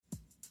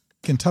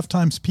In tough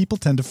times, people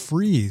tend to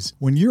freeze.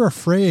 When you're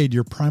afraid,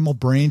 your primal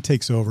brain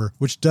takes over,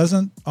 which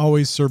doesn't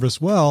always serve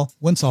us well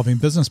when solving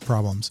business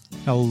problems.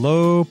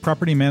 Hello,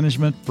 property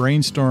management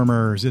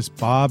brainstormers. It's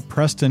Bob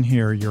Preston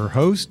here, your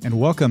host, and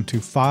welcome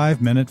to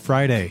 5 Minute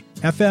Friday.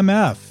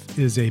 FMF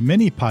is a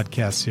mini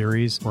podcast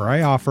series where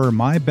I offer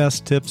my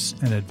best tips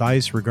and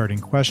advice regarding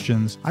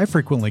questions I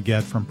frequently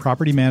get from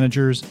property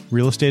managers,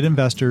 real estate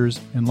investors,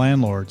 and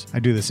landlords. I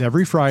do this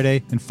every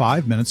Friday in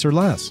 5 minutes or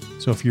less.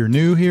 So if you're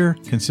new here,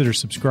 consider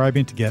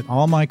subscribing to get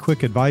all my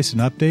quick advice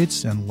and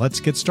updates, and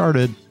let's get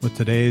started with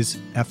today's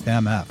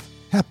FMF.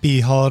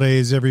 Happy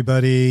holidays,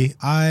 everybody.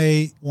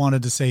 I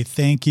wanted to say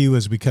thank you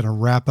as we kind of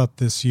wrap up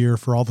this year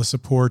for all the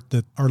support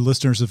that our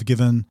listeners have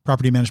given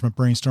Property Management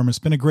Brainstorm. It's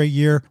been a great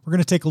year. We're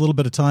going to take a little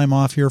bit of time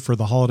off here for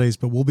the holidays,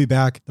 but we'll be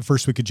back the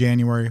first week of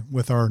January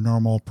with our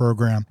normal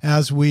program.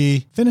 As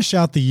we finish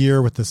out the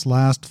year with this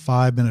last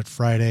 5 Minute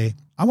Friday,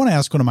 I want to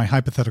ask one of my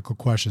hypothetical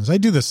questions. I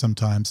do this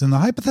sometimes, and the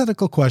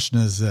hypothetical question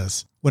is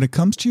this. When it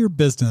comes to your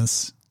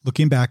business,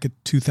 looking back at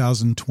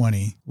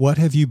 2020, what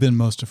have you been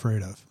most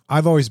afraid of?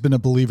 I've always been a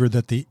believer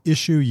that the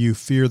issue you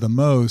fear the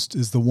most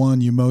is the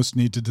one you most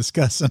need to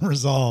discuss and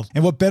resolve.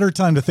 And what better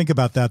time to think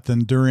about that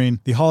than during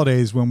the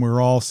holidays when we're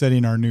all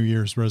setting our New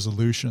Year's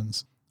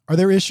resolutions? Are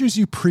there issues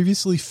you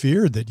previously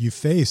feared that you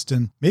faced,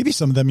 and maybe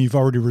some of them you've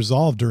already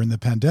resolved during the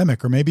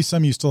pandemic, or maybe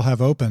some you still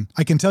have open?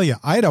 I can tell you,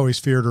 I'd always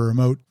feared a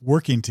remote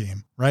working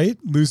team, right?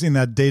 Losing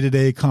that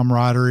day-to-day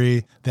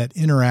camaraderie, that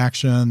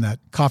interaction, that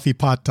coffee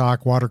pot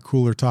talk, water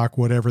cooler talk,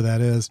 whatever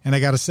that is. And I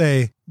got to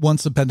say,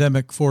 once the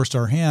pandemic forced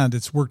our hand,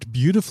 it's worked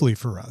beautifully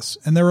for us.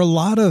 And there are a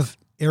lot of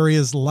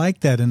areas like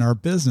that in our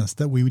business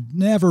that we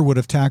never would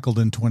have tackled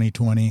in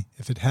 2020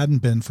 if it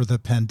hadn't been for the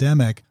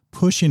pandemic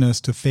pushing us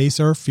to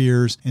face our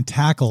fears and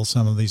tackle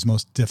some of these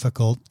most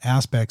difficult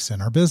aspects in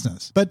our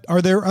business. But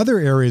are there other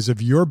areas of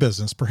your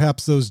business,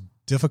 perhaps those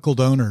difficult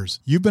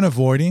owners, you've been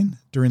avoiding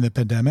during the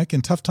pandemic?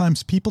 In tough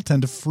times, people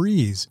tend to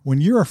freeze.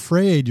 When you're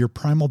afraid, your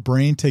primal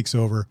brain takes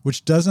over,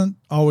 which doesn't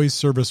always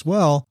serve us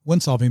well when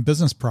solving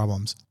business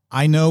problems.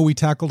 I know we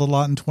tackled a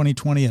lot in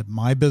 2020 at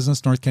my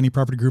business, North County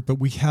Property Group, but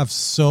we have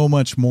so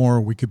much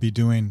more we could be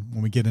doing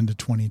when we get into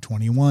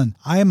 2021.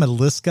 I am a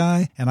list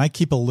guy, and I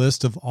keep a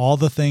list of all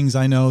the things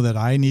I know that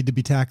I need to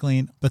be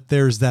tackling, but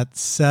there's that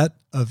set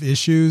of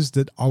issues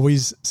that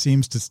always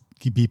seems to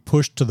be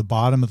pushed to the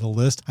bottom of the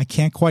list. I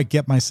can't quite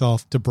get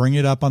myself to bring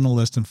it up on the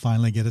list and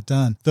finally get it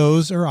done.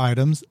 Those are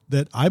items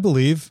that I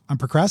believe I'm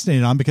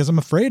procrastinating on because I'm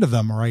afraid of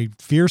them, or I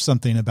fear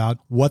something about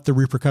what the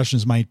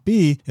repercussions might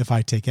be if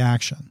I take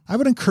action. I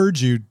would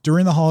encourage you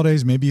during the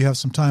holidays, maybe you have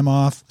some time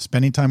off,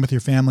 spending time with your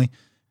family,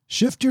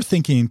 shift your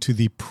thinking to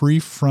the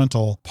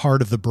prefrontal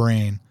part of the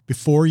brain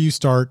before you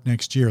start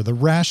next year, the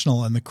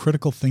rational and the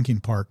critical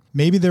thinking part.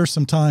 Maybe there's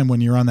some time when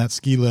you're on that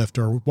ski lift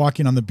or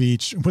walking on the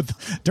beach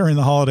during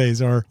the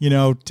holidays, or,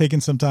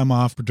 taking some time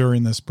off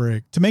during this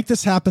break. To make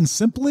this happen,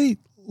 simply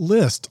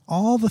list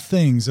all the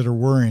things that are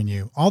worrying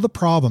you, all the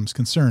problems,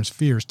 concerns,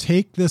 fears.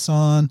 Take this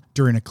on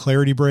during a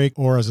clarity break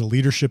or as a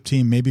leadership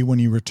team, maybe when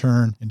you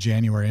return in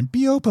January, and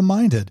be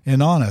open-minded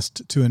and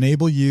honest to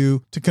enable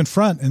you to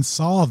confront and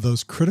solve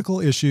those critical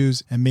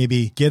issues and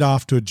maybe get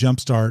off to a jump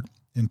start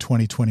in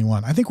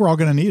 2021. I think we're all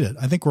going to need it.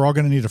 I think we're all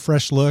going to need a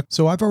fresh look.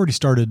 So I've already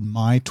started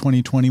my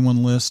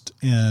 2021 list,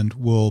 and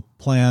we'll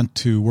plan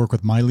to work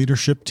with my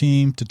leadership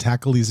team to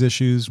tackle these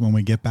issues when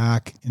we get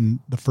back in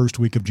the first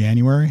week of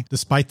January.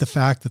 Despite the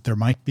fact that there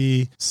might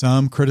be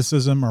some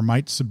criticism or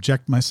might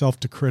subject myself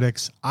to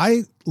critics,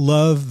 I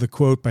love the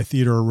quote by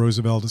Theodore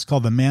Roosevelt. It's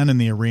called "The Man in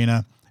the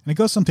Arena." And it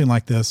goes something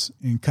like this,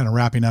 in kind of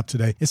wrapping up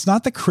today. It's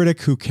not the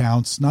critic who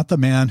counts, not the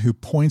man who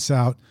points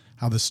out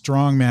how the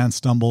strong man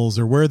stumbles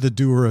or where the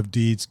doer of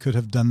deeds could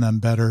have done them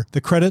better.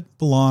 The credit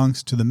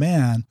belongs to the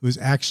man who is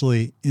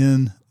actually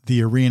in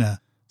the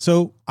arena.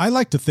 So I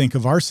like to think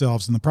of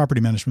ourselves in the property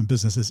management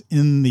business as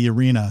in the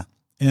arena.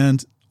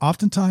 And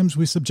oftentimes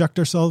we subject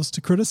ourselves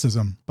to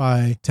criticism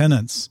by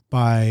tenants,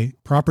 by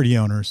property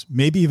owners,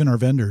 maybe even our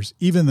vendors,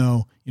 even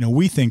though,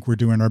 we think we're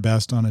doing our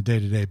best on a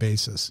day-to-day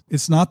basis.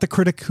 It's not the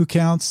critic who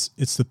counts.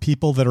 It's the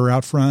people that are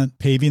out front,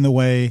 paving the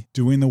way,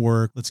 doing the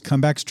work. Let's come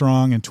back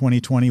strong in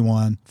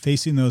 2021,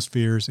 facing those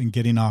fears and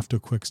getting off to a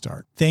quick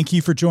start. Thank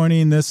you for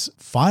joining this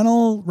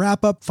final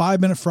wrap-up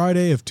 5 Minute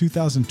Friday of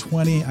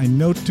 2020. I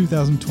know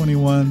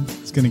 2021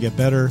 is going to get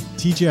better.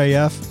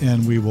 TGIF,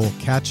 and we will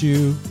catch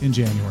you in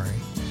January.